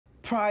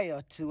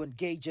Prior to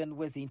engaging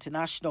with the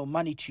International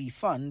Monetary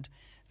Fund,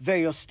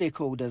 various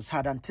stakeholders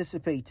had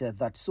anticipated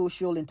that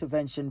social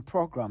intervention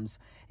programs,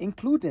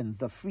 including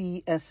the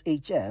free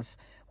SHS,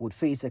 would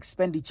face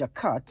expenditure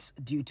cuts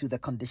due to the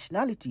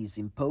conditionalities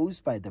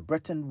imposed by the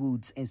Bretton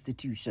Woods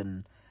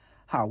institution.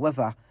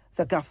 However,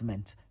 the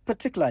government,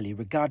 particularly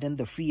regarding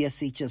the free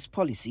SHS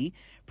policy,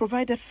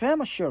 provided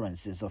firm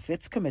assurances of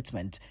its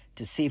commitment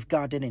to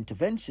safeguarding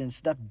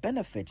interventions that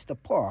benefit the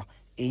poor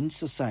in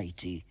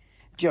society.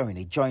 During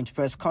a joint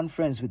press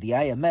conference with the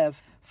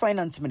IMF,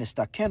 Finance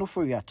Minister Ken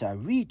Ofori-Atta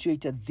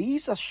reiterated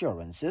these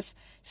assurances,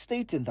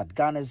 stating that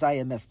Ghana's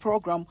IMF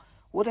program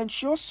would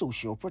ensure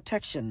social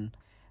protection.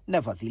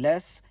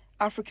 Nevertheless,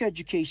 Africa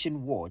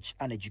Education Watch,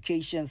 an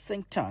education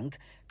think tank,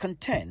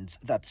 contends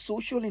that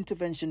social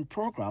intervention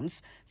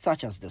programs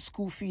such as the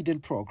school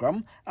feeding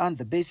program and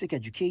the basic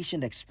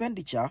education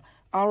expenditure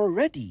are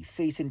already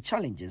facing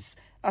challenges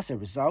as a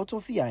result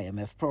of the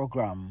IMF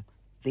program.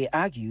 They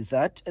argue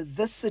that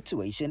this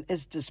situation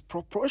is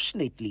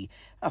disproportionately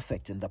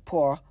affecting the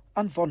poor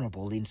and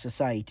vulnerable in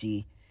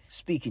society.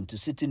 Speaking to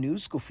Citi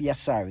News, Kofi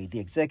Asari, the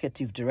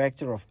Executive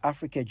Director of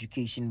Africa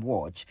Education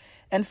Watch,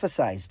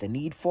 emphasized the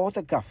need for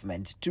the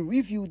government to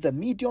review the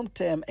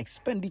medium-term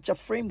expenditure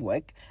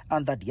framework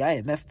under the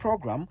IMF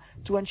program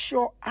to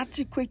ensure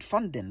adequate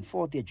funding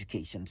for the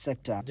education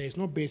sector. There is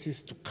no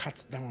basis to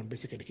cut down on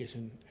basic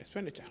education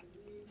expenditure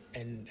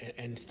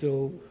and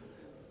still,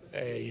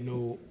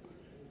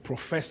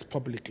 profess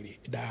publicly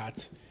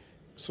that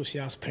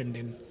social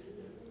spending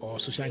or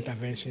social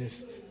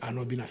interventions are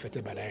not being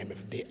affected by the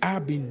IMF. They are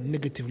being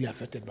negatively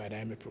affected by the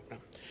IMF program.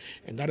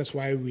 And that is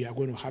why we are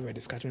going to have a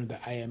discussion with the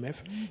IMF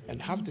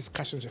and have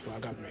discussions with our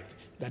government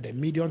that the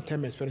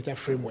medium-term expenditure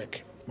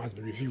framework must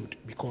be reviewed,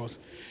 because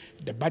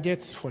the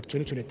budgets for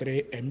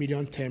 2023 and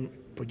medium-term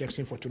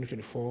projection for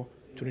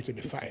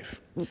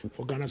 2024-2025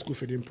 for Ghana's school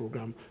feeding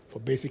program, for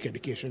basic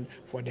education,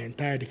 for the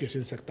entire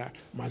education sector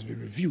must be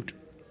reviewed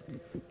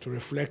to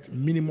reflect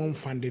minimum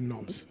funding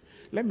norms.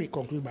 Let me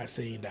conclude by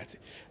saying that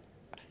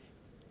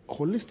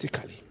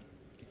holistically,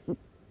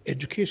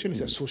 education is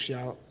a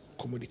social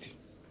commodity.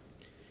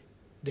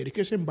 The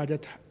education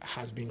budget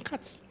has been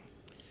cut.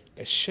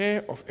 The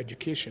share of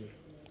education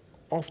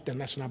of the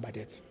national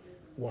budget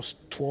was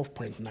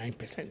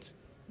 12.9%.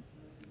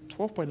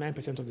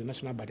 12.9% of the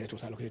national budget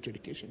was allocated to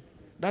education.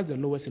 That's the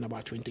lowest in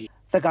about 20 years.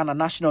 The Ghana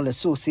National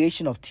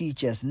Association of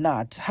Teachers,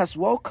 NAT, has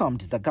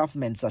welcomed the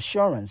government's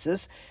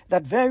assurances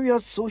that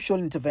various social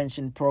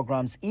intervention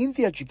programs in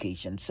the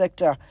education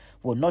sector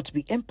will not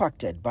be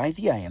impacted by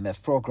the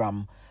IMF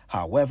program.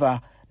 However,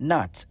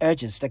 NAT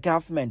urges the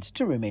government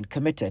to remain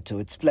committed to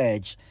its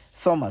pledge.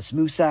 Thomas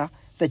Musa,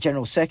 the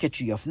General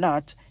Secretary of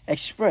NAT,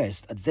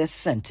 expressed this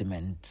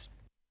sentiment.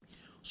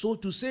 So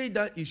to say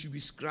that it should be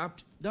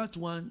scrapped, that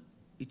one,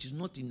 it is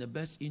not in the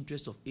best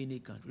interest of any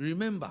country.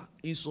 Remember,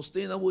 in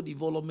Sustainable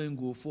Development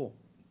Goal 4,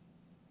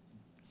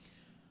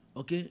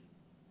 okay,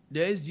 the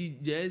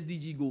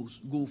SDG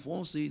Goal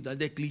 4 says that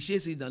the cliche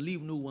says that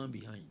leave no one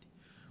behind.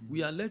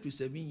 We are left with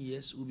 7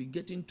 years, we'll be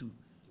getting to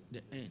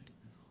the end.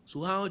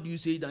 So how do you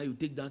say that you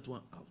take that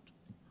one out?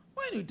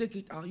 When you take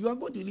it out, you are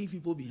going to leave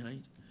people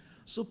behind.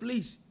 So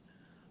please,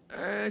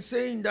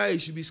 saying that it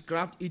should be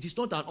scrapped, it is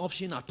not an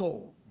option at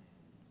all.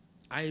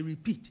 I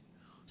repeat,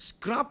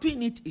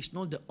 scrapping it is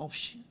not the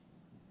option.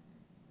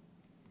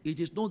 It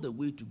is not the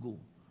way to go.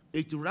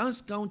 It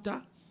runs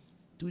counter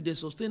to the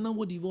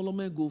Sustainable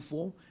Development Goal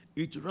 4.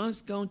 It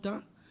runs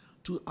counter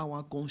to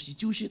our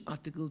Constitution,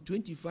 Article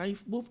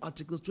 25, both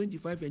Articles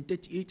 25 and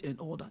 38 and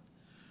all that.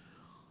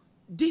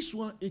 This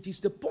one, it is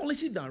the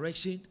policy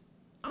direction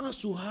as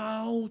to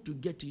how to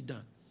get it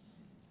done.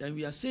 And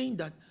we are saying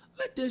that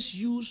let us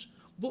use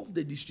both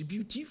the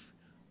distributive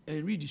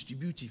and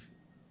redistributive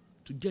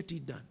to get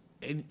it done.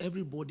 And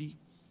everybody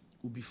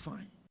will be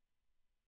fine.